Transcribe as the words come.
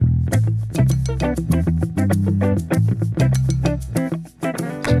Hello,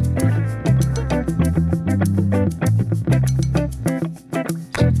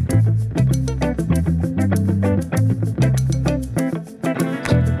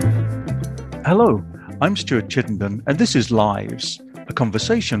 I'm Stuart Chittenden, and this is Lives, a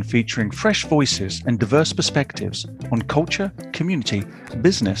conversation featuring fresh voices and diverse perspectives on culture, community,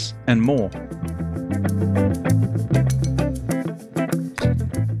 business, and more.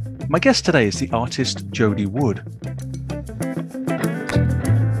 My guest today is the artist Jody Wood.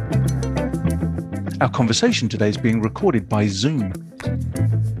 Our conversation today is being recorded by Zoom.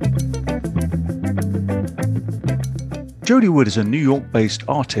 Jody Wood is a New York-based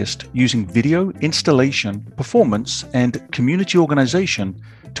artist using video, installation, performance, and community organization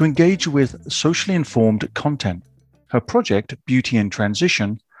to engage with socially informed content. Her project, Beauty in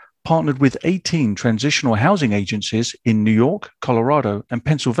Transition, partnered with 18 transitional housing agencies in New York, Colorado, and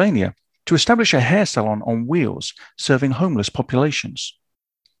Pennsylvania to establish a hair salon on wheels serving homeless populations.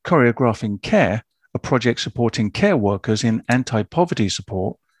 Choreographing Care, a project supporting care workers in anti-poverty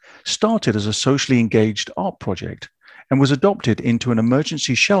support, started as a socially engaged art project and was adopted into an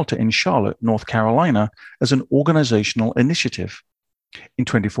emergency shelter in Charlotte, North Carolina, as an organizational initiative. In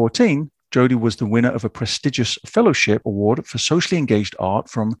 2014, Jody was the winner of a prestigious fellowship award for socially engaged art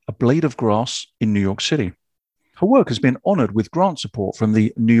from A Blade of Grass in New York City. Her work has been honored with grant support from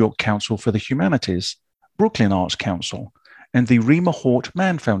the New York Council for the Humanities, Brooklyn Arts Council, and the Rima Hort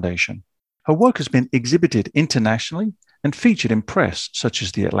Mann Foundation. Her work has been exhibited internationally and featured in press such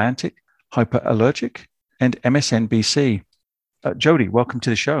as The Atlantic, Hyperallergic, and MSNBC. Jody, welcome to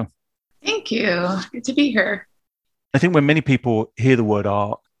the show. Thank you. Good to be here. I think when many people hear the word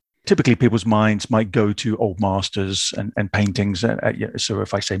art, typically people's minds might go to old masters and paintings. So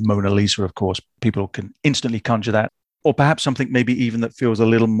if I say Mona Lisa, of course, people can instantly conjure that. Or perhaps something maybe even that feels a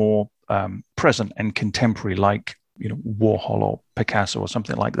little more present and contemporary, like Warhol or Picasso or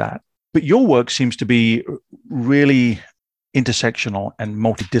something like that. But your work seems to be really intersectional and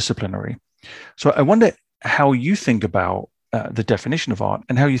multidisciplinary. So I wonder how you think about the definition of art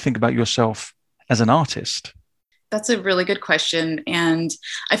and how you think about yourself as an artist. That's a really good question. And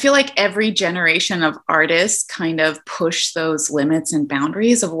I feel like every generation of artists kind of push those limits and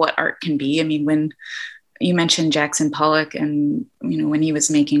boundaries of what art can be. I mean, when you mentioned Jackson Pollock and, when he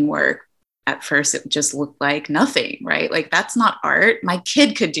was making work, at first it just looked like nothing, right? Like, that's not art. My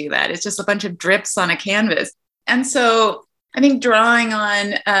kid could do that. It's just a bunch of drips on a canvas. And so I think drawing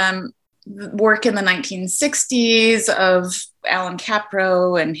on work in the 1960s of Alan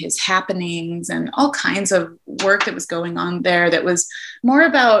Capro and his happenings and all kinds of work that was going on there that was more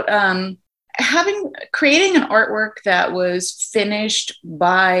about creating an artwork that was finished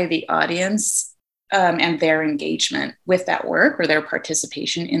by the audience and their engagement with that work or their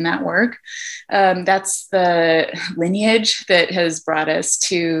participation in that work. That's the lineage that has brought us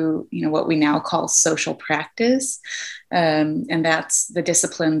to what we now call social practice. And that's the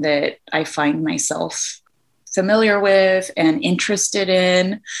discipline that I find myself familiar with and interested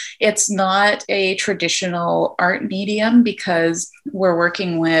in. It's not a traditional art medium because we're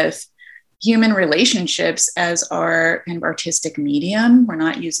working with human relationships as our kind of artistic medium. We're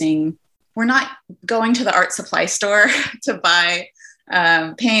not going to the art supply store to buy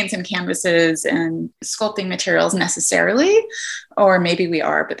paints and canvases and sculpting materials necessarily, or maybe we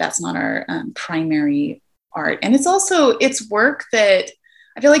are, but that's not our primary art. And it's work that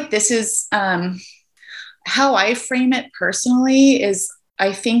I feel like this is how I frame it personally is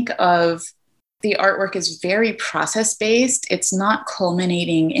I think of the artwork as very process-based. It's not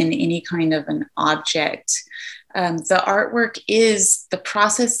culminating in any kind of an object. The artwork is the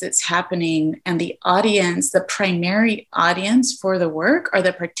process that's happening, and the audience, the primary audience for the work are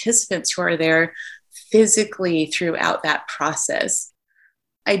the participants who are there physically throughout that process.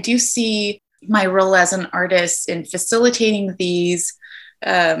 I do see my role as an artist in facilitating these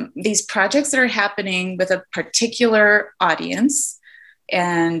projects that are happening with a particular audience.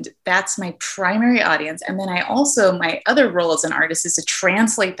 And that's my primary audience. And then my other role as an artist is to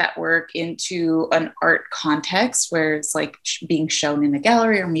translate that work into an art context where it's like being shown in a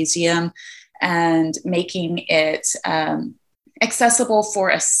gallery or museum and making it accessible for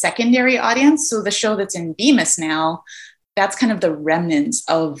a secondary audience. So the show that's in Bemis now, that's kind of the remnants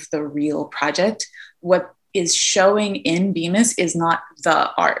of the real project. What is showing in Bemis is not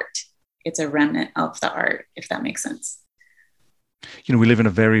the art. It's a remnant of the art, if that makes sense. We live in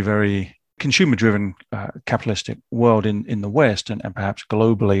a very, very consumer-driven capitalistic world in the West and perhaps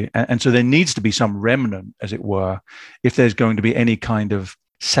globally. And so there needs to be some remnant, as it were, if there's going to be any kind of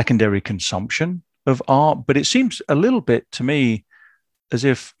secondary consumption of art. But it seems a little bit to me as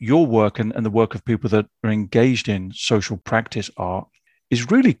if your work and the work of people that are engaged in social practice art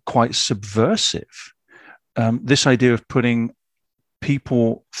is really quite subversive. This idea of putting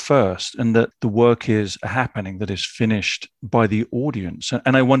people first and that the work is a happening that is finished by the audience.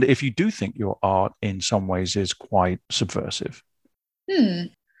 And I wonder if you do think your art in some ways is quite subversive. Well,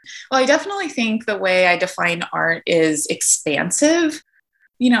 I definitely think the way I define art is expansive.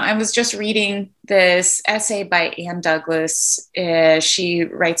 I was just reading this essay by Anne Douglas. She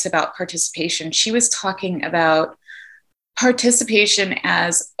writes about participation. She was talking about participation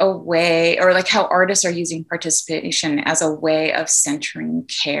as a way, or like how artists are using participation as a way of centering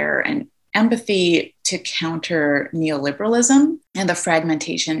care and empathy to counter neoliberalism and the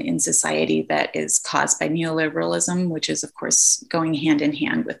fragmentation in society that is caused by neoliberalism, which is, of course, going hand in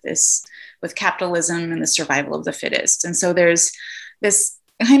hand with capitalism and the survival of the fittest. And so there's this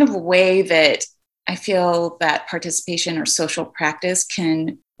kind of way that I feel that participation or social practice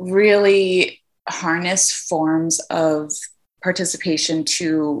can really harness forms of participation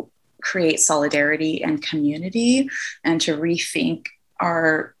to create solidarity and community and to rethink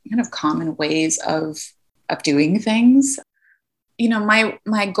our kind of common ways of doing things.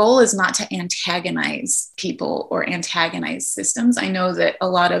 My goal is not to antagonize people or antagonize systems. I know that a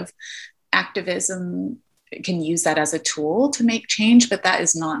lot of activism can use that as a tool to make change, but that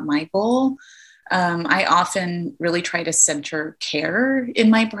is not my goal. I often really try to center care in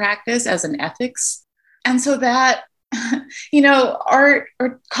my practice as an ethics. And so that, art,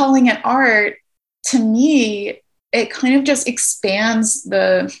 or calling it art, to me, it kind of just expands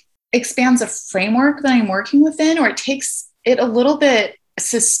a framework that I'm working within, or it takes it a little bit,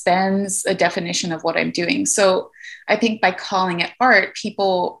 suspends a definition of what I'm doing. So I think by calling it art,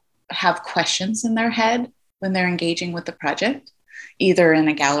 people have questions in their head when they're engaging with the project, either in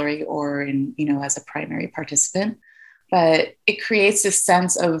a gallery or in, as a primary participant. But it creates this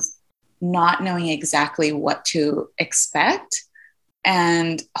sense of not knowing exactly what to expect,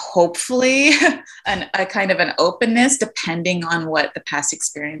 and hopefully a kind of an openness depending on what the past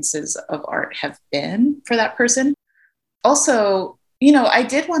experiences of art have been for that person. Also, I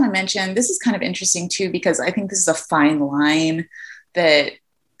did want to mention, this is kind of interesting too, because I think this is a fine line that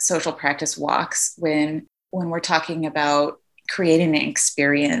social practice walks when we're talking about creating an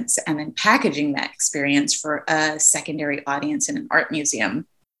experience and then packaging that experience for a secondary audience in an art museum,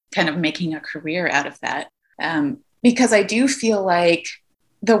 kind of making a career out of that. Because I do feel like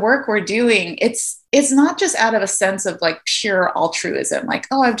the work we're doing, it's not just out of a sense of like pure altruism, like,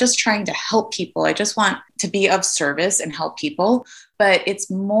 oh, I'm just trying to help people. I just want to be of service and help people. But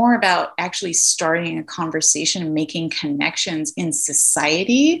it's more about actually starting a conversation and making connections in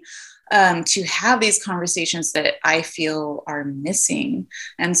society, to have these conversations that I feel are missing.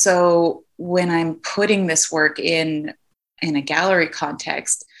 And so when I'm putting this work in a gallery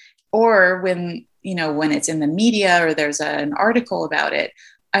context, or when it's in the media or there's an article about it,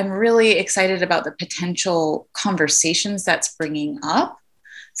 I'm really excited about the potential conversations that's bringing up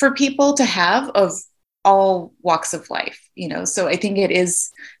for people to have of all walks of life. So I think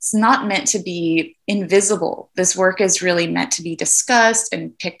it's not meant to be invisible. This work is really meant to be discussed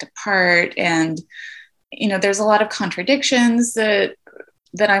and picked apart. And, there's a lot of contradictions that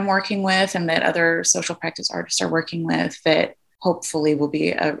I'm working with and that other social practice artists are working with that hopefully will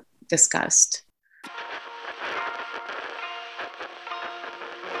be discussed.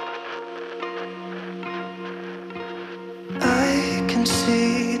 I can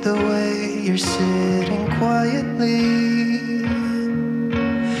see the way you're sitting quietly.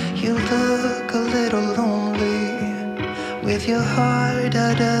 You look a little lonely, with your heart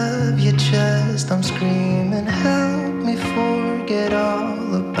out of your chest. I'm screaming, help me forget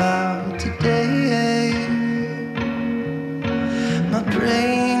all about today. My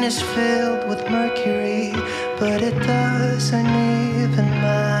brain is filled with mercury, but it doesn't even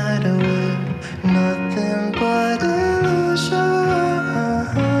matter. We're nothing but illusions.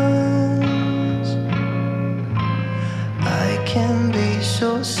 I can be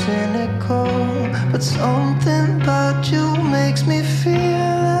so cynical, but something about you makes me feel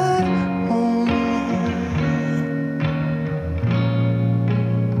at home.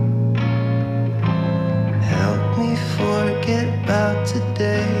 Help me forget about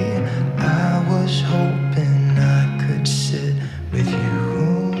today. I was hoping I could sit with you.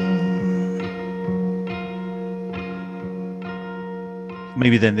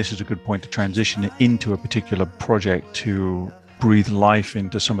 Maybe then this is a good point to transition into a particular project to breathe life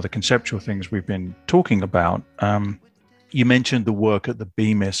into some of the conceptual things we've been talking about. You mentioned the work at the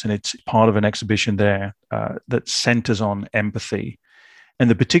Bemis, and it's part of an exhibition there that centers on empathy. And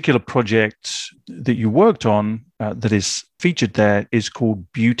the particular project that you worked on that is featured there is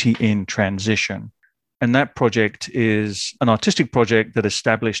called Beauty in Transition. And that project is an artistic project that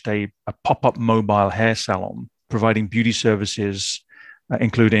established a pop-up mobile hair salon, providing beauty services,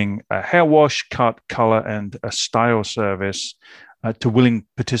 including a hair wash, cut, color, and a style service to willing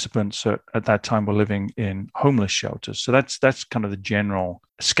participants at that time were living in homeless shelters. So that's kind of the general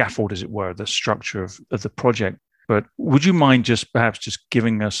scaffold, as it were, the structure of the project. But would you mind perhaps just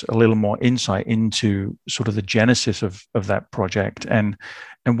giving us a little more insight into sort of the genesis of that project and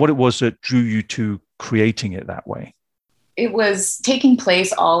what it was that drew you to creating it that way? It was taking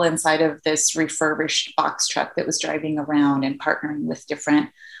place all inside of this refurbished box truck that was driving around and partnering with different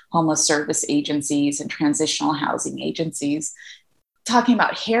homeless service agencies and transitional housing agencies. Talking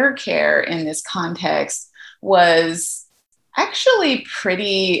about hair care in this context was actually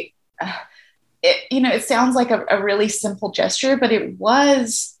pretty... it sounds like a really simple gesture, but it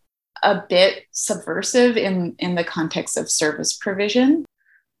was a bit subversive in the context of service provision.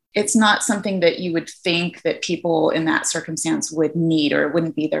 It's not something that you would think that people in that circumstance would need, or it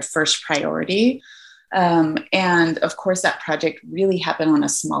wouldn't be their first priority. And of course, that project really happened on a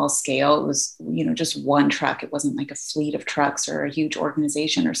small scale. It was, just one truck. It wasn't like a fleet of trucks or a huge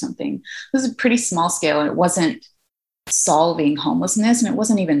organization or something. It was a pretty small scale, and it wasn't solving homelessness, and it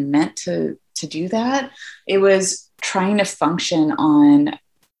wasn't even meant to do that. It was trying to function on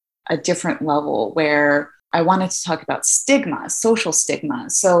a different level where I wanted to talk about stigma, social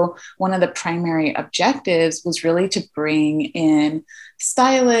stigma. So one of the primary objectives was really to bring in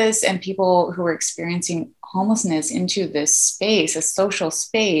stylists and people who were experiencing homelessness into this space, a social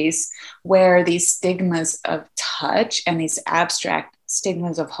space where these stigmas of touch and these abstract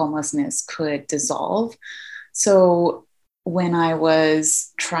stigmas of homelessness could dissolve. So when I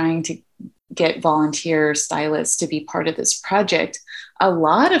was trying to get volunteer stylists to be part of this project, a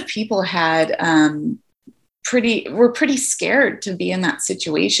lot of people had were pretty scared to be in that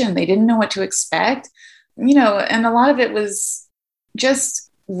situation. They didn't know what to expect, and a lot of it was just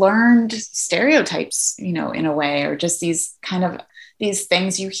learned stereotypes, in a way, or just these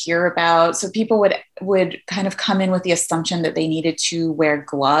things you hear about. So people would kind of come in with the assumption that they needed to wear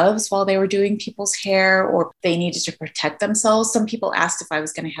gloves while they were doing people's hair, or they needed to protect themselves. Some people asked if I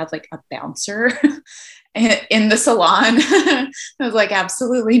was going to have like a bouncer in the salon. I was like,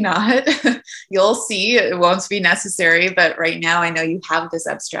 absolutely not. You'll see, it won't be necessary. But right now I know you have this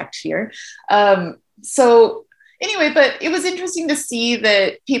abstract fear. So anyway, but it was interesting to see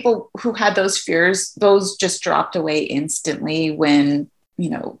that people who had those fears, those just dropped away instantly when,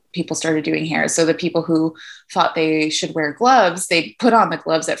 people started doing hair. So the people who thought they should wear gloves, they put on the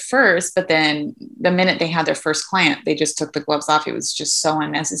gloves at first, but then the minute they had their first client, they just took the gloves off. It was just so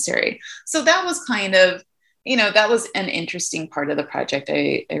unnecessary. So that was kind of, that was an interesting part of the project.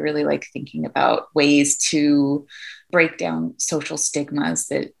 I really like thinking about ways to break down social stigmas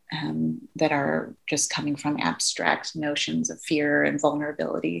that are just coming from abstract notions of fear and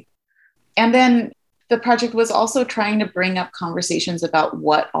vulnerability. And then the project was also trying to bring up conversations about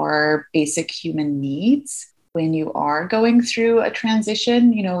what are basic human needs when you are going through a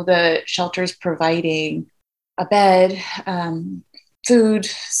transition. The shelters providing a bed, food,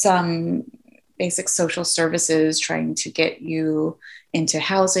 some basic social services, trying to get you into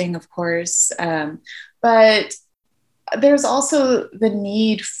housing, of course. But there's also the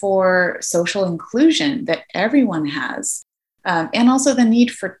need for social inclusion that everyone has, and also the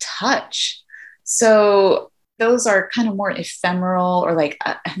need for touch. So those are kind of more ephemeral, or like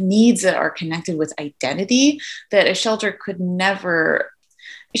needs that are connected with identity that a shelter could never,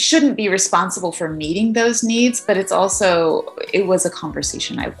 it shouldn't be responsible for meeting those needs, but it was a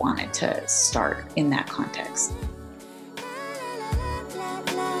conversation I wanted to start in that context.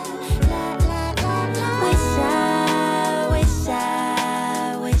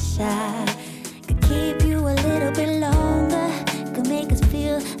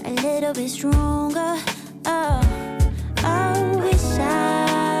 Little bit stronger.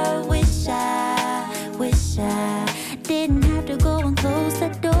 Wish I didn't have to go and close the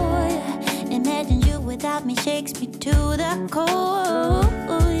door. Imagine you without me shakes me to the core.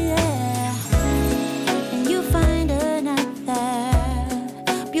 Yeah. And you find another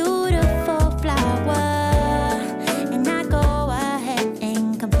beautiful flower, and I go ahead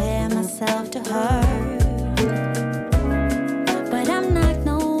and compare myself to her.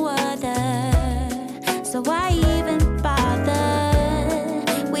 So why even bother?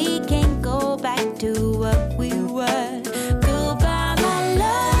 We can't go back to what we were. Goodbye, my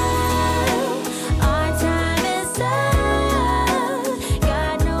love. Our time is up.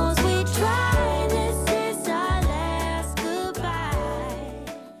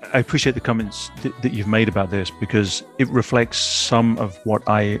 I appreciate the comments that you've made about this, because it reflects some of what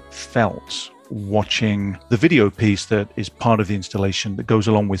I felt watching the video piece that is part of the installation, that goes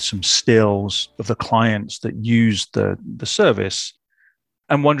along with some stills of the clients that use the service.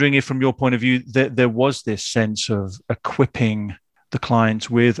 I'm wondering if, from your point of view, there was this sense of equipping the clients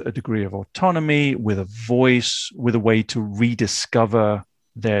with a degree of autonomy, with a voice, with a way to rediscover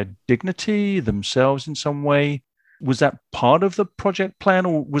their dignity, themselves in some way. Was that part of the project plan,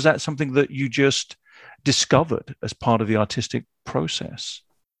 or was that something that you just discovered as part of the artistic process?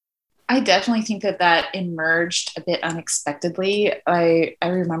 I definitely think that emerged a bit unexpectedly. I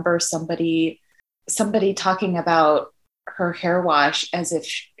remember somebody talking about her hair wash as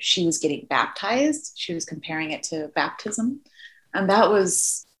if she was getting baptized. She was comparing it to baptism. And that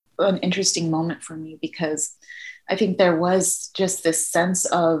was an interesting moment for me, because I think there was just this sense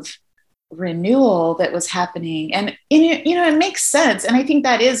of renewal that was happening. And, it makes sense. And I think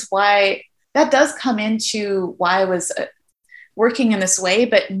that is why that does come into why I was working in this way,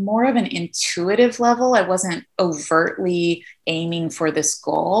 but more of an intuitive level. I wasn't overtly aiming for this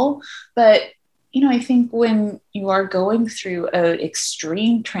goal, but I think when you are going through an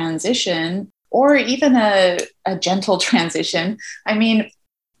extreme transition, or even a gentle transition, I mean,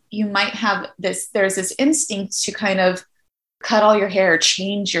 you might have there's this instinct to kind of cut all your hair,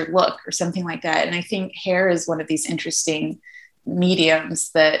 change your look or something like that. And I think hair is one of these interesting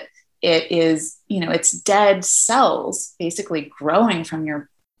mediums that it is, it's dead cells basically growing from your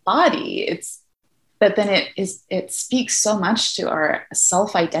body. But then it speaks so much to our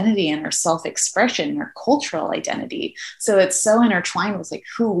self-identity and our self-expression and our cultural identity. So it's so intertwined with like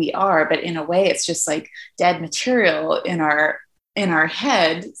who we are, but in a way it's just like dead material in our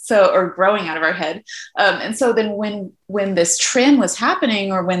head, or growing out of our head. And so then when this trim was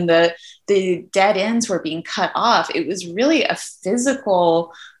happening, or when the dead ends were being cut off, it was really a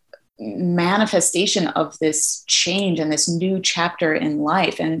physical manifestation of this change and this new chapter in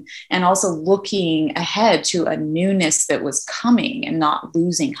life, and also looking ahead to a newness that was coming and not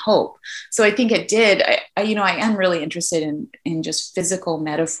losing hope. So I think it did. I am really interested in just physical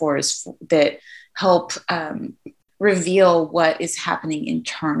metaphors that help reveal what is happening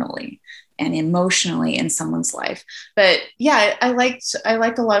internally and emotionally in someone's life. But yeah, I liked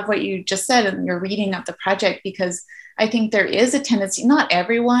a lot of what you just said in your reading of the project, because I think there is a tendency, not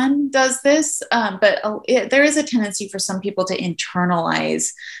everyone does this, but there is a tendency for some people to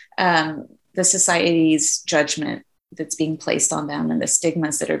internalize the society's judgment that's being placed on them and the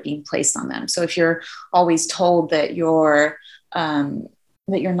stigmas that are being placed on them. So if you're always told that you're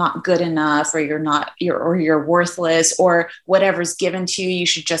not good enough, or you're worthless, or whatever's given to you, you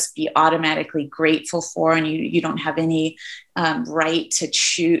should just be automatically grateful for, and you don't have any right to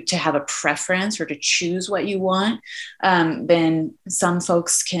choose, to have a preference or to choose what you want, then some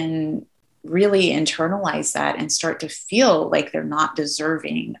folks can really internalize that and start to feel like they're not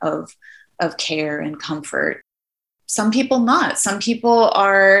deserving of care and comfort. Some people not. Some people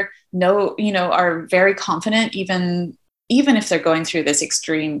are very confident, even if they're going through this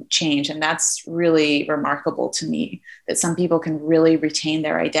extreme change. And that's really remarkable to me, that some people can really retain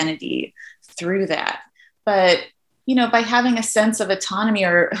their identity through that. But, by having a sense of autonomy,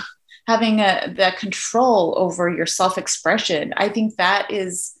 or having the control over your self-expression, I think that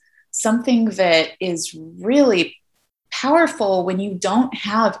is something that is really powerful when you don't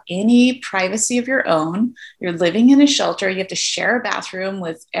have any privacy of your own. You're living in a shelter. You have to share a bathroom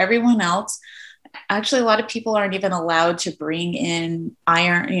with everyone else. Actually, a lot of people aren't even allowed to bring in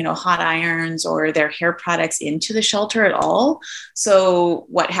hot irons or their hair products into the shelter at all. So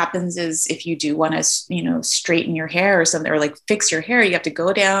what happens is, if you do want to, straighten your hair or something, or like fix your hair, you have to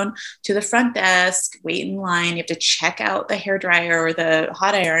go down to the front desk, wait in line. You have to check out the hair dryer or the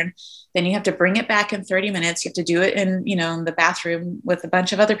hot iron. Then you have to bring it back in 30 minutes. You have to do it in the bathroom with a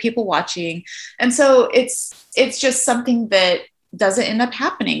bunch of other people watching. And so it's just something that doesn't end up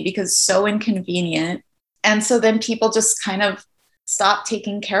happening because it's so inconvenient. And so then people just kind of stop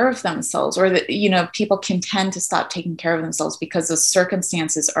taking care of themselves, or people can tend to stop taking care of themselves because the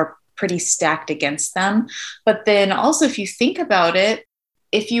circumstances are pretty stacked against them. But then also, if you think about it,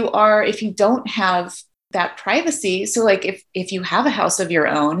 if you don't have that privacy, so like if you have a house of your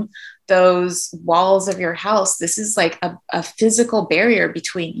own, those walls of your house, this is like a physical barrier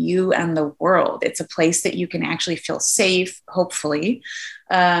between you and the world. It's a place that you can actually feel safe, hopefully.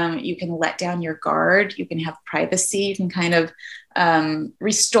 You can let down your guard. You can have privacy. You can kind of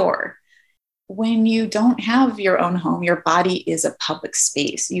restore. when you don't have your own home, your body is a public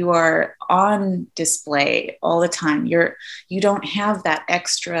space. You are on display all the time. You don't have that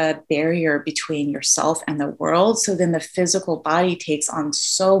extra barrier between yourself and the world. So then the physical body takes on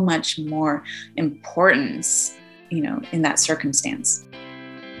so much more importance, in that circumstance.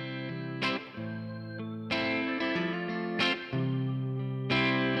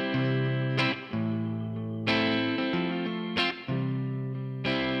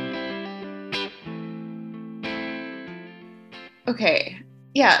 Okay.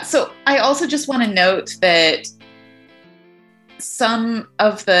 Yeah. So I also just want to note that some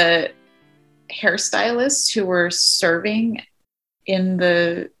of the hairstylists who were serving in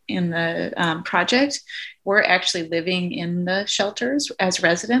the project were actually living in the shelters as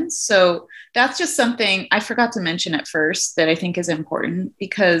residents. So that's just something I forgot to mention at first that I think is important,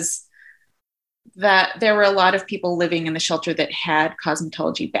 because that there were a lot of people living in the shelter that had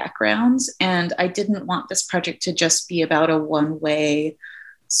cosmetology backgrounds. And I didn't want this project to just be about a one-way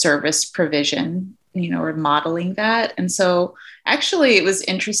service provision, or modeling that. And so actually it was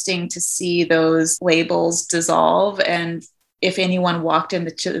interesting to see those labels dissolve. And if anyone walked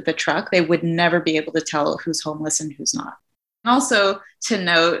into the truck, they would never be able to tell who's homeless and who's not. And also to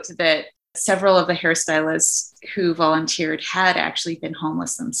note that several of the hairstylists who volunteered had actually been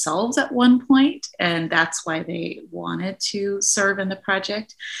homeless themselves at one point, and that's why they wanted to serve in the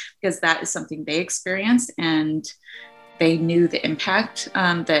project, because that is something they experienced, and they knew the impact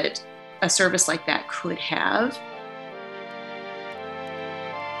that a service like that could have.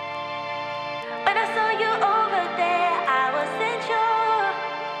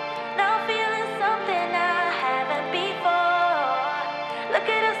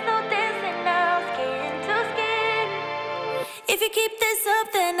 If you keep this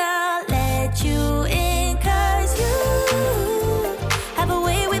up, then I'll let you in, 'cause you have a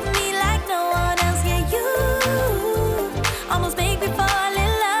way with me like no one else. Yeah, you almost make me fall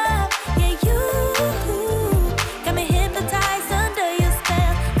in love. Yeah, you got me hypnotized under your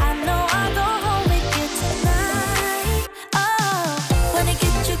spell. I know I'll go home with you tonight. Oh, wanna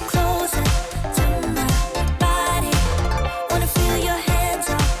get you closer to my body. Wanna feel your hands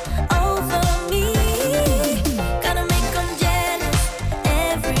all over me. Gotta make them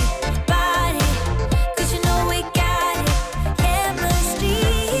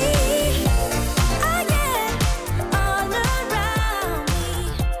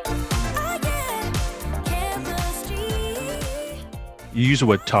You use the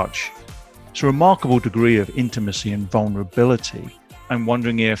word touch. It's a remarkable degree of intimacy and vulnerability. I'm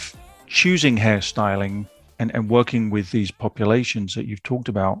wondering if choosing hairstyling and working with these populations that you've talked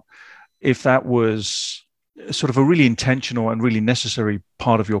about, if that was sort of a really intentional and really necessary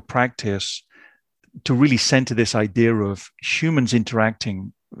part of your practice to really center this idea of humans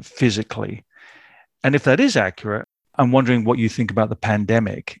interacting physically. And if that is accurate, I'm wondering what you think about the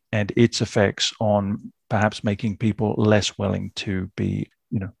pandemic and its effects on perhaps making people less willing to be,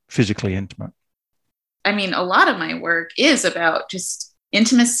 physically intimate. I mean, a lot of my work is about just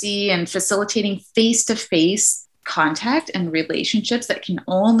intimacy and facilitating face-to-face contact and relationships that can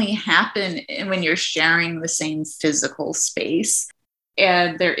only happen when you're sharing the same physical space.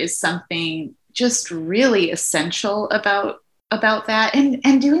 And there is something just really essential about that,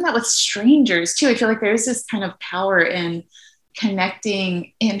 and doing that with strangers too. I feel like there's this kind of power in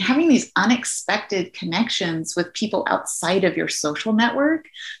connecting and having these unexpected connections with people outside of your social network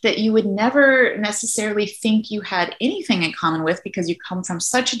that you would never necessarily think you had anything in common with because you come from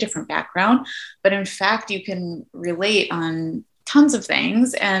such a different background. But in fact, you can relate on tons of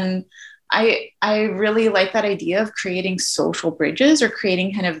things. And I really like that idea of creating social bridges, or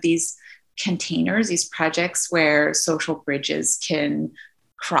creating kind of these containers, these projects where social bridges can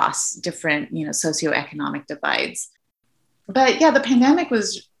cross different, socioeconomic divides. But yeah, the pandemic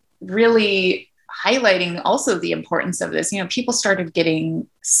was really highlighting also the importance of this. People started getting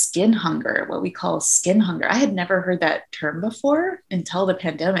skin hunger, what we call skin hunger. I had never heard that term before until the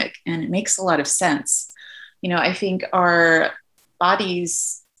pandemic, and it makes a lot of sense. I think our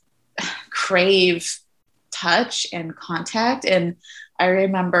bodies crave touch and contact. And I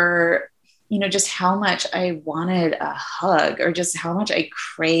remember just how much I wanted a hug, or just how much I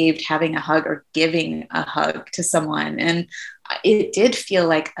craved having a hug or giving a hug to someone. And it did feel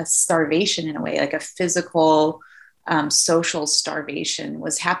like a starvation in a way, like a physical, social starvation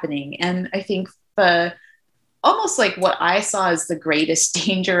was happening. And I think almost like what I saw as the greatest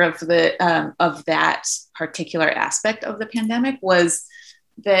danger of that particular aspect of the pandemic was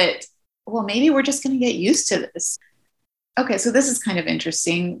that, well, maybe we're just going to get used to this. Okay, so this is kind of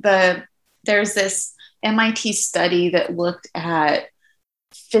interesting. There's this MIT study that looked at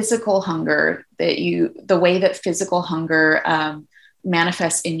physical hunger, the way that physical hunger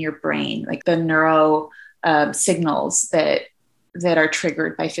manifests in your brain, like the neuro signals that are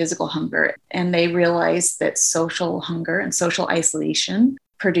triggered by physical hunger. And they realized that social hunger and social isolation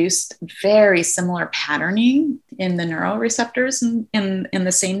produced very similar patterning in the neuroreceptors in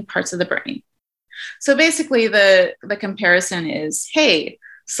the same parts of the brain. So basically the comparison is, hey,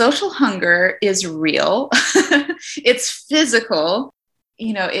 social hunger is real. It's physical.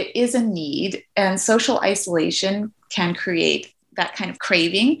 It is a need, and social isolation can create that kind of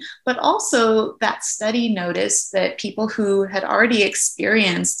craving. But also that study noticed that people who had already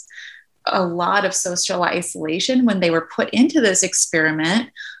experienced a lot of social isolation, when they were put into this experiment,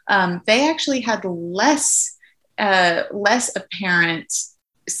 they actually had less apparent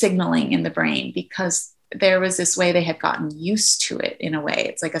signaling in the brain, because there was this way they had gotten used to it. In a way,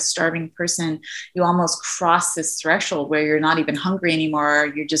 it's like a starving person. You almost cross this threshold where you're not even hungry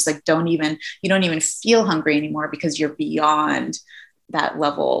anymore. You're just like, you don't even feel hungry anymore, because you're beyond that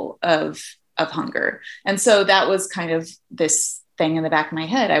level of hunger. And so that was kind of this thing in the back of my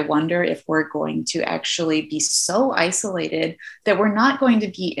head. I wonder if we're going to actually be so isolated that we're not going to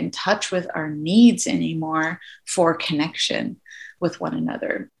be in touch with our needs anymore for connection with one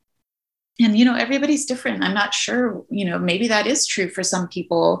another. And, everybody's different. I'm not sure, maybe that is true for some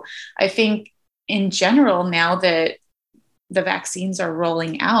people. I think in general, now that the vaccines are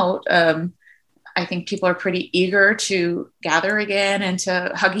rolling out, I think people are pretty eager to gather again and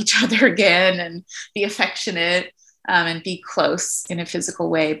to hug each other again and be affectionate and be close in a physical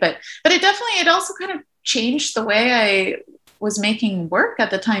way. But it also kind of changed the way I was making work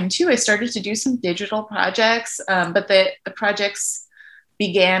at the time too. I started to do some digital projects, but the projects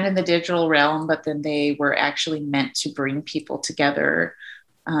began in the digital realm, but then they were actually meant to bring people together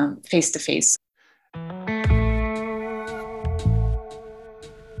face to face.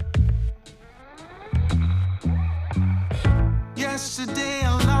 Yesterday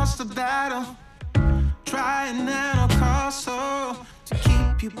I lost the battle, trying at all costs, oh, to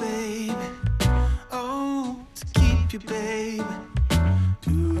keep you, baby. Oh, to keep you, baby.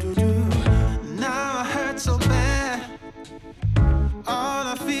 Do-do-do. Now I hurt so bad. All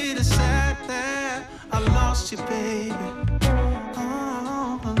I feel is sad that I lost you, baby.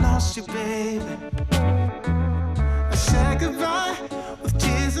 Oh, I lost you, baby. I said goodbye with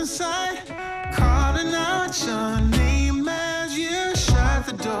tears inside, calling out your name as you shut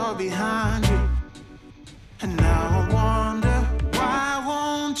the door behind you. And now I wonder, why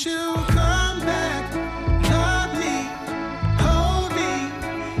won't you come back? Love me, hold me,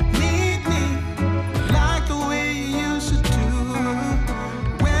 need me, like the way you used to do,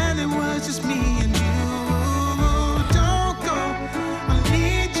 when it was just me and you. Don't go, I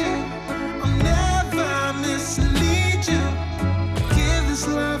need you, I'll never mislead you. Give this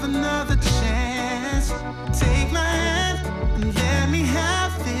love another chance. Take my hand and let me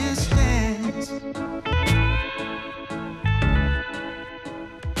have this dance.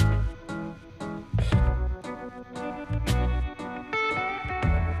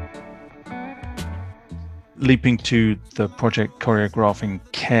 Leaping to the project Choreographing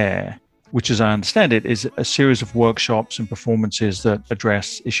Care, which, as I understand it, is a series of workshops and performances that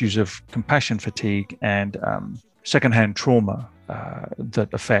address issues of compassion fatigue and secondhand trauma that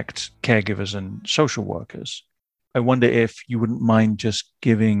affect caregivers and social workers. I wonder if you wouldn't mind just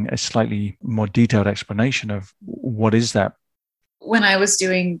giving a slightly more detailed explanation of what is that? When I was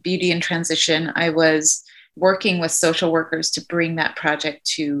doing Beauty in Transition, I was working with social workers to bring that project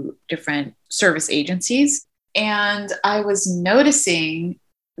to different service agencies. And I was noticing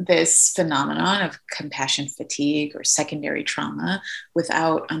this phenomenon of compassion fatigue or secondary trauma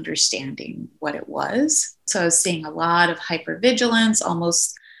without understanding what it was. So I was seeing a lot of hypervigilance,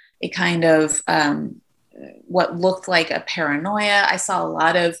 almost a kind of what looked like a paranoia. I saw a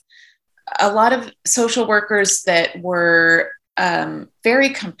lot of social workers that were very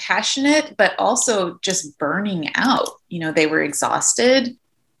compassionate, but also just burning out. They were exhausted.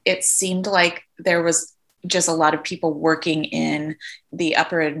 It seemed like there was just a lot of people working in the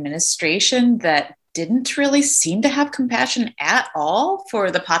upper administration that didn't really seem to have compassion at all for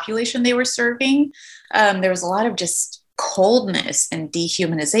the population they were serving. There was a lot of just coldness and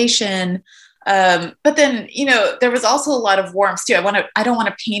dehumanization. But then, there was also a lot of warmth too. I don't want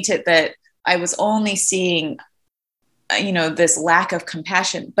to paint it that I was only seeing this lack of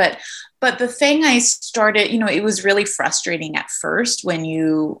compassion. But the thing I started, it was really frustrating at first when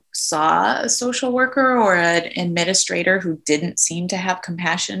you saw a social worker or an administrator who didn't seem to have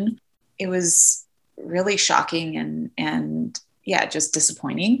compassion. It was really shocking and just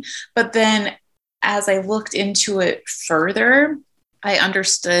disappointing. But then as I looked into it further, I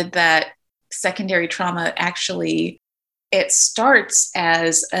understood that secondary trauma actually, it starts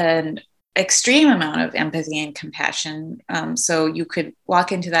as an extreme amount of empathy and compassion. So you could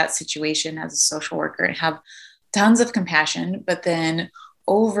walk into that situation as a social worker and have tons of compassion, but then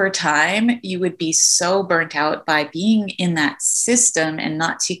over time, you would be so burnt out by being in that system and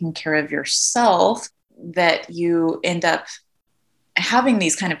not taking care of yourself that you end up having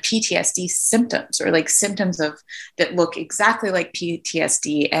these kind of PTSD symptoms, or like symptoms of that look exactly like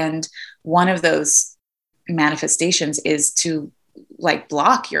PTSD. And one of those manifestations is to like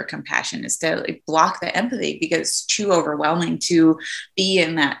block your compassion, is to like block the empathy, because it's too overwhelming to be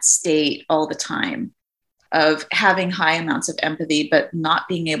in that state all the time of having high amounts of empathy, but not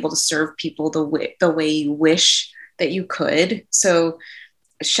being able to serve people the way you wish that you could. So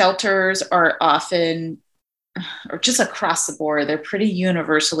shelters are often, or just across the board, they're pretty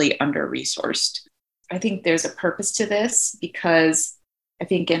universally under-resourced. I think there's a purpose to this, because I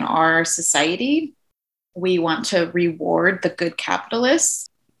think in our society, we want to reward the good capitalists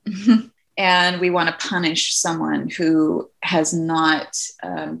and we want to punish someone who has not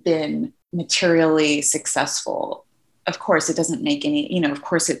been materially successful. Of course, it doesn't make any, of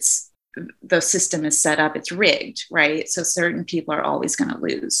course the system is set up, it's rigged, right? So certain people are always going to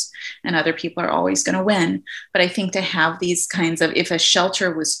lose and other people are always going to win. But I think to have these kinds of, if a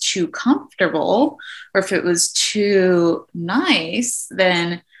shelter was too comfortable or if it was too nice,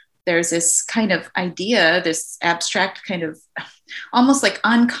 then there's this kind of idea, this abstract kind of almost like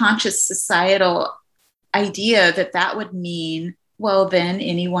unconscious societal idea that would mean, well, then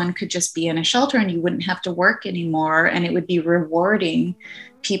anyone could just be in a shelter and you wouldn't have to work anymore. And it would be rewarding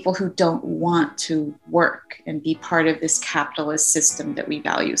people who don't want to work and be part of this capitalist system that we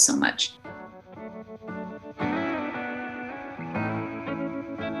value so much.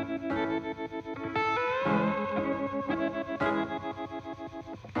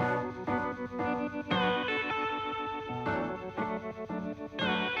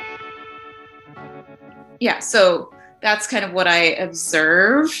 Yeah, so that's kind of what I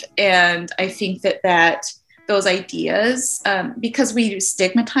observe. And I think that those ideas, because we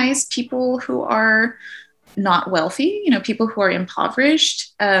stigmatize people who are not wealthy, people who are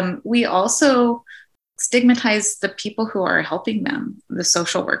impoverished, we also stigmatize the people who are helping them, the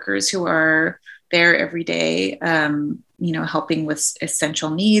social workers who are there every day, helping with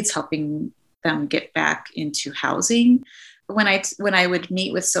essential needs, helping them get back into housing. When I would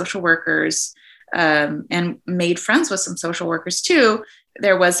meet with social workers, and made friends with some social workers too,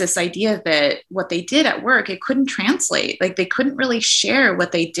 there was this idea that what they did at work, it couldn't translate. Like they couldn't really share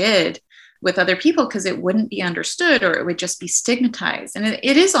what they did with other people because it wouldn't be understood, or it would just be stigmatized. And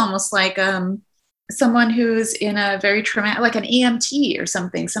it is almost like someone who's in a very traumatic, like an EMT or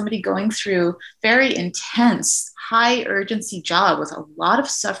something, somebody going through very intense, high urgency job with a lot of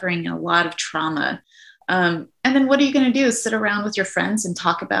suffering and a lot of trauma. And then what are you going to do? Sit around with your friends and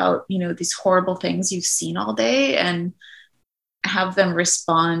talk about, these horrible things you've seen all day and have them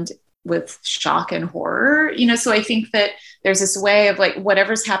respond with shock and horror, So I think that there's this way of like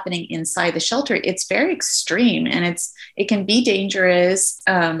whatever's happening inside the shelter, it's very extreme and it can be dangerous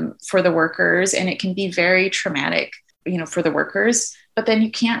for the workers, and it can be very traumatic, for the workers, but then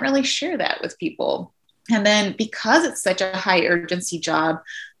you can't really share that with people. And then because it's such a high urgency job,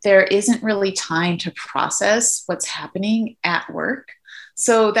 there isn't really time to process what's happening at work.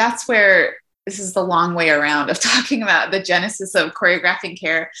 So that's where this is the long way around of talking about the genesis of choreographing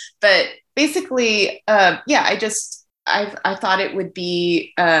care. But basically, I thought it would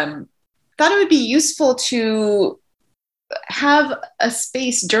be useful to have a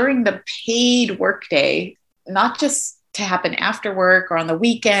space during the paid workday, not just to happen after work or on the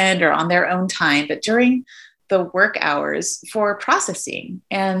weekend or on their own time, but during the work hours for processing.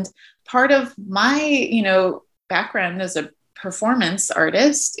 And part of my, background as a performance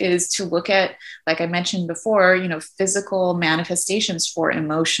artist is to look at, like I mentioned before, physical manifestations for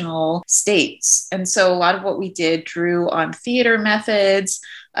emotional states. And so a lot of what we did drew on theater methods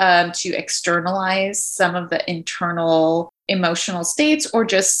to externalize some of the internal emotional states or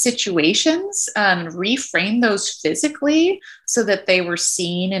just situations, reframe those physically so that they were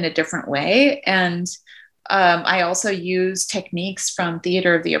seen in a different way. And I also use techniques from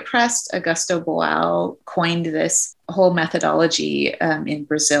Theater of the Oppressed. Augusto Boal coined this whole methodology in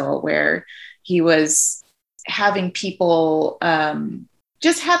Brazil, where he was having people,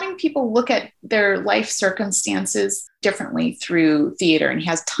 look at their life circumstances differently through theater. And he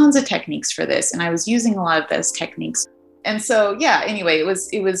has tons of techniques for this. And I was using a lot of those techniques. And so, anyway,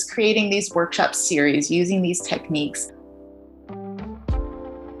 it was creating these workshop series, using these techniques.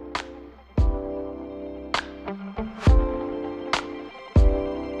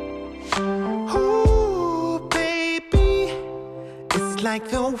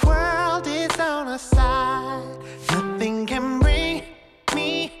 The world is on our side. Nothing can bring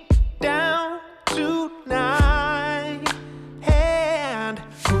me down tonight. And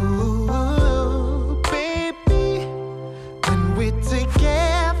ooh, baby, when we're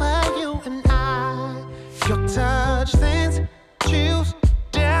together, you and I, your touch sends chills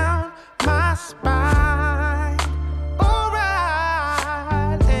down my spine.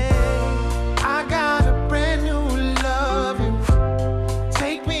 Alright, hey, I got a brand new love you.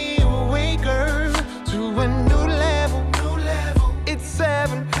 Take me away, girl, to a new level. It's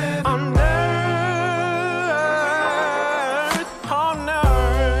 7 on earth, on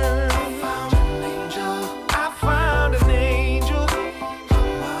earth. I found an angel. I found an angel.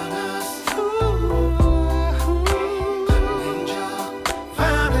 Among us. Ooh, an angel.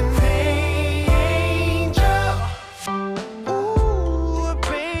 Found an angel. Ooh,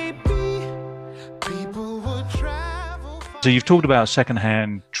 baby. People would travel far. So you've talked about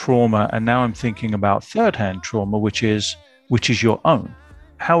secondhand trauma, and now I'm thinking about third-hand trauma, which is your own.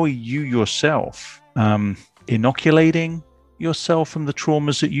 How are you yourself inoculating yourself from the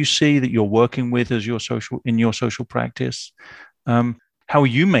traumas that you see that you're working with as your social practice? How are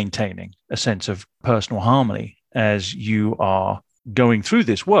you maintaining a sense of personal harmony as you are going through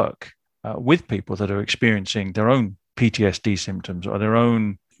this work with people that are experiencing their own PTSD symptoms or their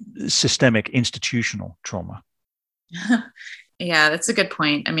own systemic institutional trauma? Yeah, that's a good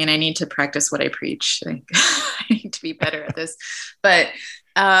point. I mean, I need to practice what I preach. I need to be better at this. But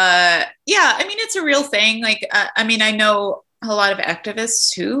yeah, I mean, it's a real thing. Like, I mean, I know a lot of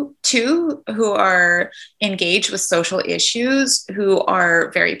activists who are engaged with social issues, who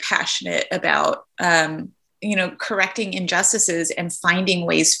are very passionate about, correcting injustices and finding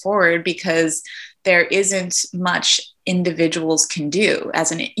ways forward, because there isn't much individuals can do.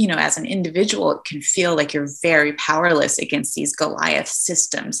 As an individual, it can feel like you're very powerless against these Goliath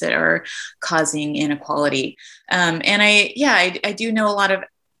systems that are causing inequality. And I do know a lot of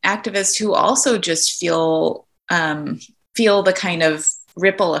activists who also just feel the kind of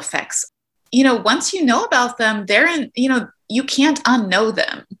ripple effects. Once you know about them, you can't unknow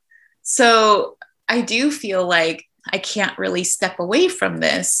them. So I do feel like I can't really step away from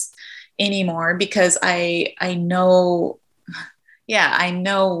this anymore, because I know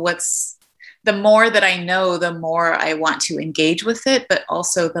what's, the more that I know, the more I want to engage with it, but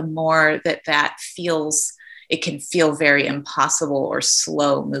also the more that feels, it can feel very impossible or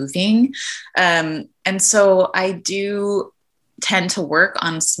slow moving. And so I do tend to work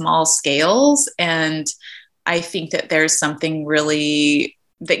on small scales. And I think that there's something really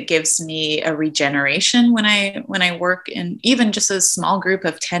that gives me a regeneration when I work in even just a small group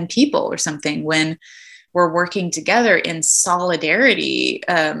of 10 people or something, when we're working together in solidarity.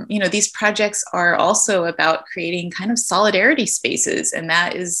 These projects are also about creating kind of solidarity spaces, and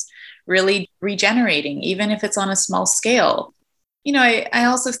that is really regenerating, even if it's on a small scale. I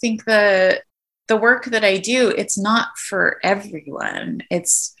also think the work that I do, it's not for everyone.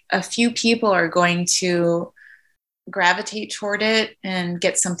 It's a few people are going to gravitate toward it and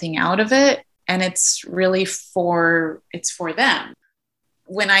get something out of it, and it's really for them.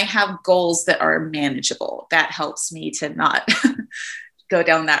 When I have goals that are manageable, that helps me to not go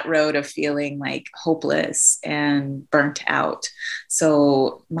down that road of feeling like hopeless and burnt out.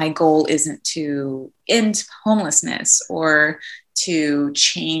 So my goal isn't to end homelessness or to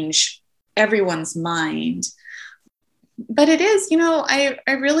change everyone's mind, but it is, I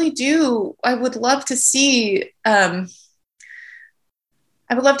really do. I would love to see some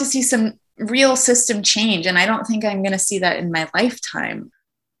real system change. And I don't think I'm going to see that in my lifetime.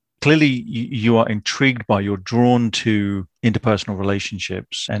 Clearly, you are intrigued by, you're drawn to interpersonal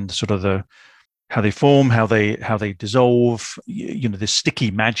relationships and sort of how they form, how they dissolve, this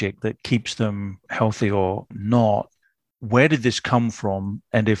sticky magic that keeps them healthy or not. Where did this come from?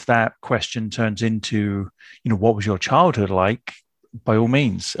 And if that question turns into, what was your childhood like? By all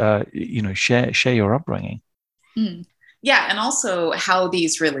means, share your upbringing. Yeah, and also how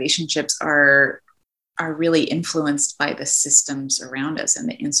these relationships are really influenced by the systems around us and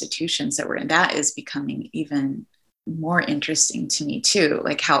the institutions that we're in. That is becoming even more interesting to me too,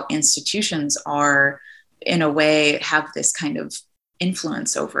 like how institutions are, in a way, have this kind of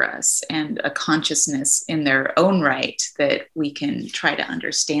influence over us and a consciousness in their own right that we can try to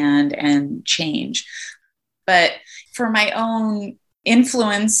understand and change. But for my own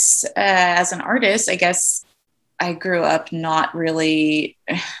influence as an artist, I guess I grew up not really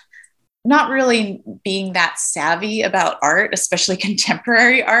being that savvy about art, especially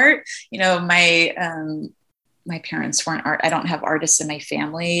contemporary art. my parents weren't art. I don't have artists in my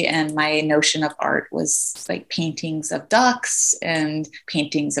family. And my notion of art was like paintings of ducks and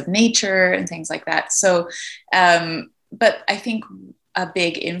paintings of nature and things like that. So, but I think a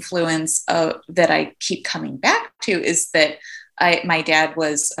big influence that I keep coming back to is that my dad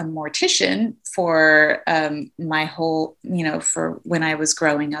was a mortician for my whole, for when I was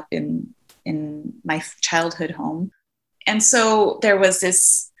growing up in my childhood home. And so there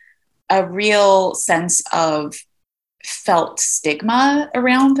was a real sense of felt stigma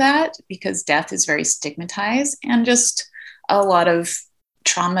around that, because death is very stigmatized, and just a lot of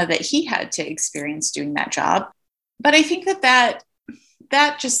trauma that he had to experience doing that job. But I think that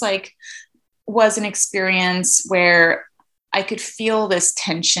just like was an experience where I could feel this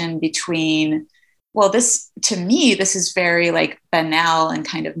tension between, well, this, to me, this is very like banal and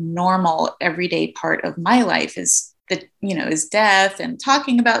kind of normal everyday part of my life is death, and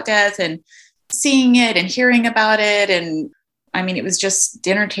talking about death and seeing it and hearing about it. And I mean, it was just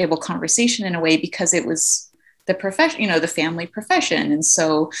dinner table conversation in a way, because it was the profession, the family profession. And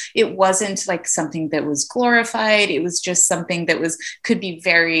so it wasn't like something that was glorified. It was just something that could be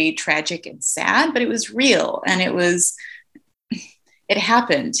very tragic and sad, but it was real. And it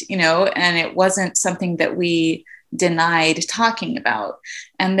happened, and it wasn't something that we denied talking about.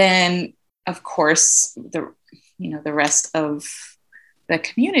 And then, of course, the rest of the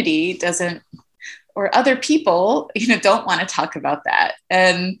community doesn't, or other people, don't want to talk about that.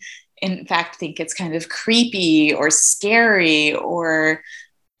 And in fact, think it's kind of creepy or scary or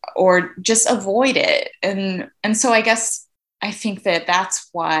just avoid it. And so I guess I think that's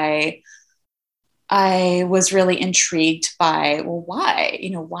why I was really intrigued by, well, why?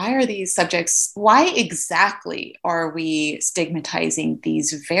 Why are these subjects, why exactly are we stigmatizing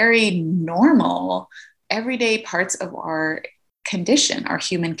these very normal, everyday parts of our condition, our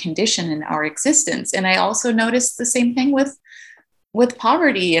human condition and our existence? And I also noticed the same thing with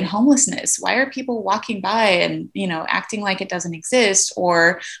poverty and homelessness. Why are people walking by and, acting like it doesn't exist,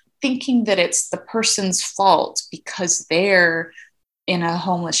 or thinking that it's the person's fault because they're in a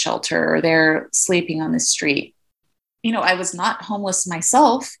homeless shelter or they're sleeping on the street? I was not homeless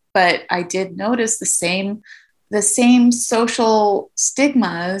myself, but I did notice the same social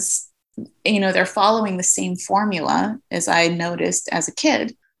stigmas. They're following the same formula as I noticed as a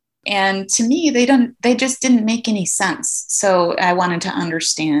kid. And to me, they just didn't make any sense. So I wanted to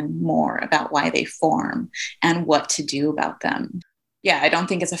understand more about why they form and what to do about them. Yeah, I don't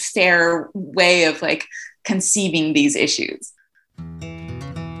think it's a fair way of like conceiving these issues.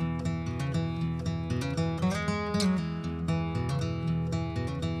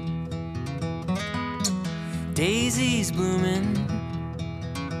 Daisies blooming,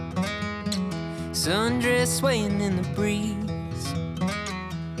 sundress swaying in the breeze.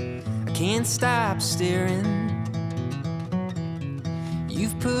 I can't stop staring.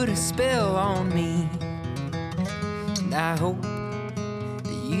 You've put a spell on me, and I hope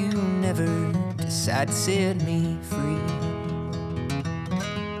that you never decide to set me free.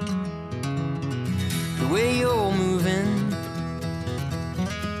 The way you're moving,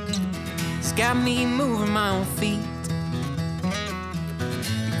 it's got me moving my own feet.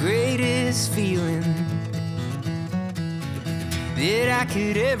 The greatest feeling that I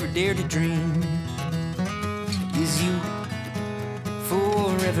could ever dare to dream is you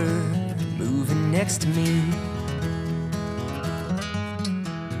forever moving next to me.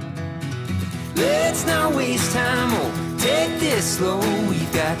 Let's not waste time or take this slow.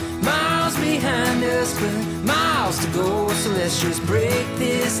 We've got miles behind us, but miles to go. So let's just break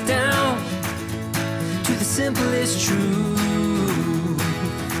this down to the simplest truth.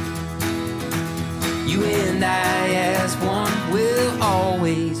 You and I as one will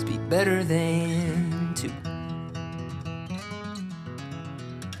always be better than two.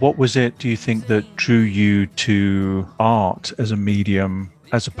 What was it, do you think, that drew you to art as a medium,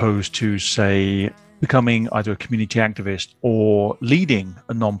 as opposed to, say, becoming either a community activist or leading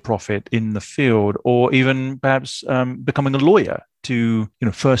a nonprofit in the field, or even perhaps becoming a lawyer to,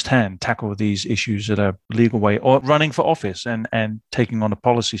 firsthand tackle these issues at a legal way, or running for office and taking on the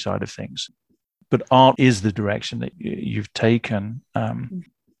policy side of things? But art is the direction that you've taken.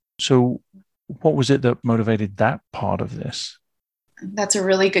 So what was it that motivated that part of this? That's a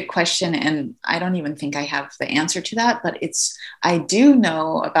really good question. And I don't even think I have the answer to that, but I do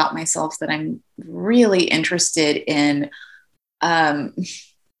know about myself that I'm really interested in, what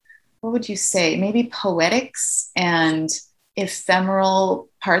would you say, maybe poetics and ephemeral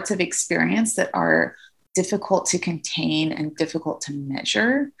parts of experience that are difficult to contain and difficult to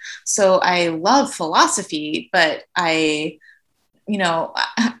measure. So I love philosophy, but I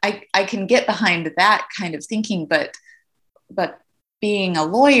I can get behind that kind of thinking, but being a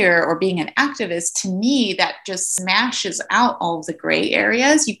lawyer or being an activist, to me, that just smashes out all of the gray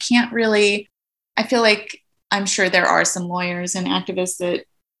areas. You can't really, I feel like, I'm sure there are some lawyers and activists that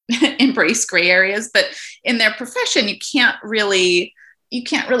embrace gray areas, but in their profession, you can't really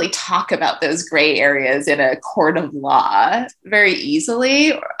talk about those gray areas in a court of law very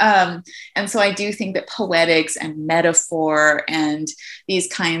easily. And so I do think that poetics and metaphor and these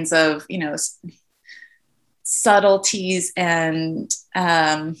kinds of, subtleties and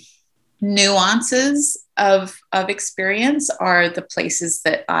nuances of experience are the places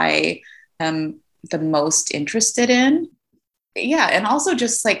that I am the most interested in. Yeah. And also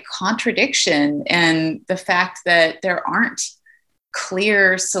just like contradiction and the fact that there aren't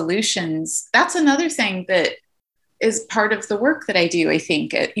clear solutions. That's another thing that is part of the work that I do. I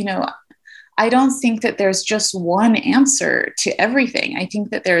think, I don't think that there's just one answer to everything. I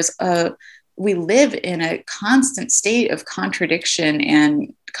think that we live in a constant state of contradiction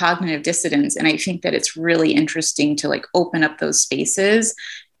and cognitive dissonance. And I think that it's really interesting to like open up those spaces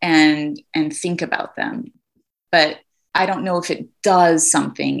and think about them. But I don't know if it does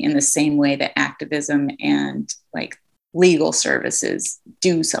something in the same way that activism and like legal services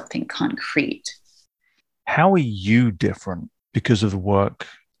do something concrete. How are you different because of the work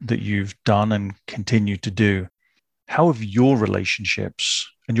that you've done and continue to do? How have your relationships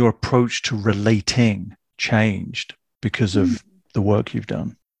and your approach to relating changed because of the work you've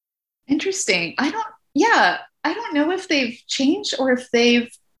done? Interesting. I don't know if they've changed or if they've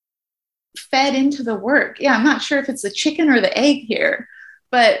fed into the work. Yeah, I'm not sure if it's the chicken or the egg here,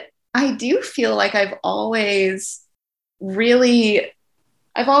 but I do feel like I've always kind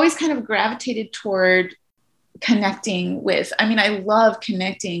of gravitated toward connecting with, I love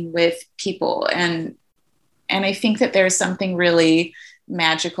connecting with people. And I think that there's something really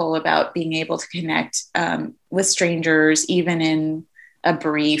magical about being able to connect with strangers, even in a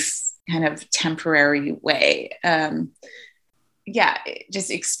brief kind of temporary way.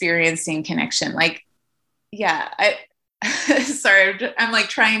 Just experiencing connection. Sorry, I'm like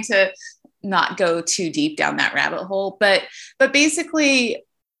trying to not go too deep down that rabbit hole, but basically,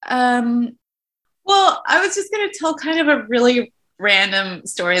 I was just going to tell kind of a really random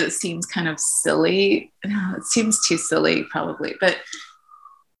story that seems kind of silly. No, it seems too silly probably, but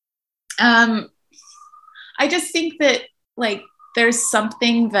I just think that like there's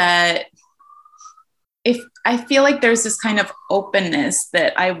something that if I feel like there's this kind of openness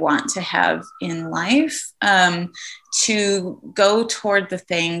that I want to have in life, to go toward the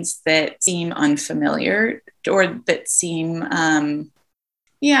things that seem unfamiliar or that seem,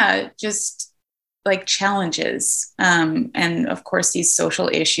 just like challenges. And of course, these social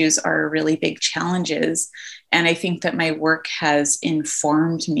issues are really big challenges. And I think that my work has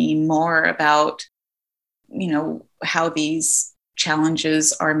informed me more about, how these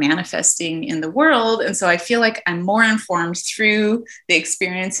challenges are manifesting in the world. And so I feel like I'm more informed through the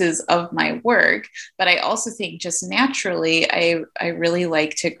experiences of my work. But I also think just naturally, I really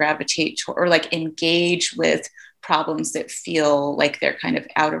like to gravitate to or like engage with problems that feel like they're kind of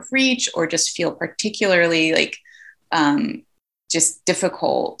out of reach or just feel particularly like just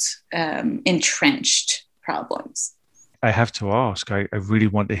difficult, entrenched problems. I have to ask, I really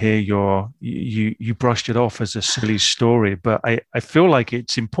want to hear you brushed it off as a silly story, but I feel like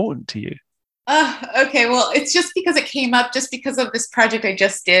it's important to you. Okay. Well, it's just because it came up just because of this project I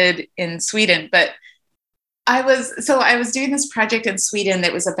just did in Sweden. But I was doing this project in Sweden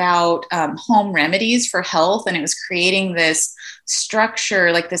that was about home remedies for health. And it was creating this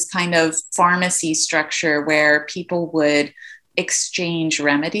structure, like this kind of pharmacy structure where people would exchange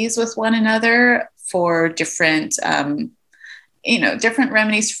remedies with one another for different, different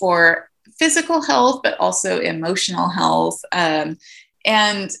remedies for physical health, but also emotional health.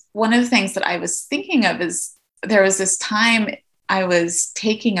 And one of the things that I was thinking of is there was this time I was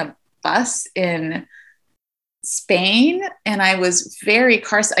taking a bus in Spain and I was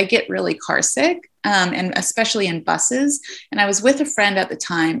I get really car sick, and especially in buses. And I was with a friend at the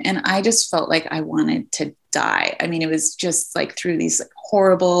time and I just felt like I wanted to die. It was just like through these like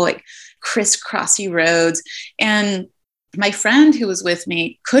horrible, like crisscrossy roads. And my friend who was with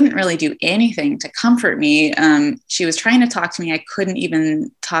me couldn't really do anything to comfort me. She was trying to talk to me. I couldn't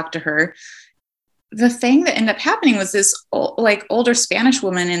even talk to her. the thing that ended up happening was this older Spanish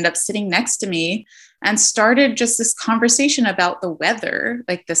woman ended up sitting next to me and started just this conversation about the weather,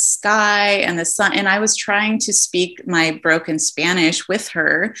 like the sky and the sun. And I was trying to speak my broken Spanish with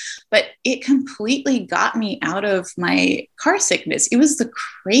her, but it completely got me out of my car sickness. It was the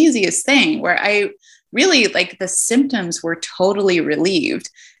craziest thing where I really, like, the symptoms were totally relieved.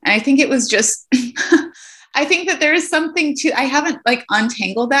 And I think it was just, I think that there is something to, I haven't like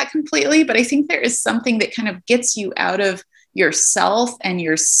untangled that completely, but I think there is something that kind of gets you out of yourself and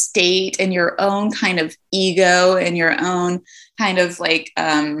your state and your own kind of ego and your own kind of like,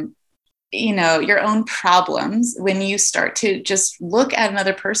 your own problems when you start to just look at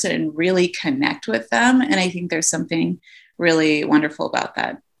another person and really connect with them. And I think there's something really wonderful about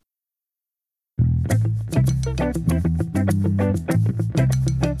that.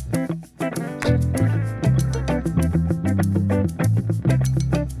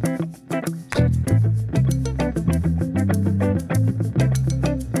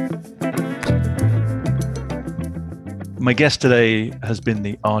 My guest today has been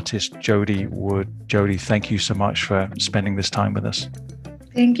the artist Jody Wood. Jody, thank you so much for spending this time with us.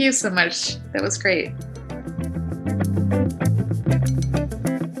 Thank you so much. That was great.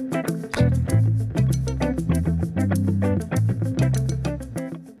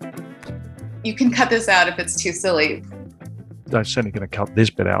 You can cut this out if it's too silly. I'm certainly going to cut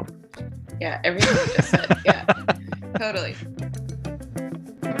this bit out. Yeah, everything you just said. Yeah, totally.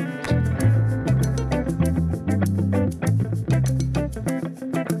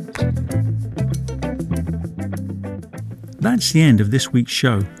 That's the end of this week's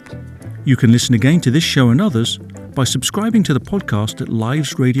show. You can listen again to this show and others by subscribing to the podcast at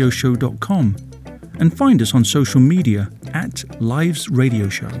livesradioshow.com and find us on social media at Lives Radio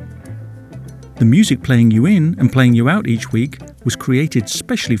Show. The music playing you in and playing you out each week was created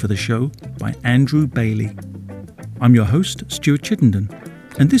specially for the show by Andrew Bailey. I'm your host, Stuart Chittenden,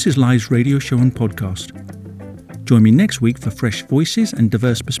 and this is Lives Radio Show and Podcast. Join me next week for fresh voices and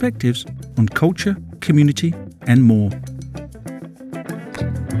diverse perspectives on culture, community, and more.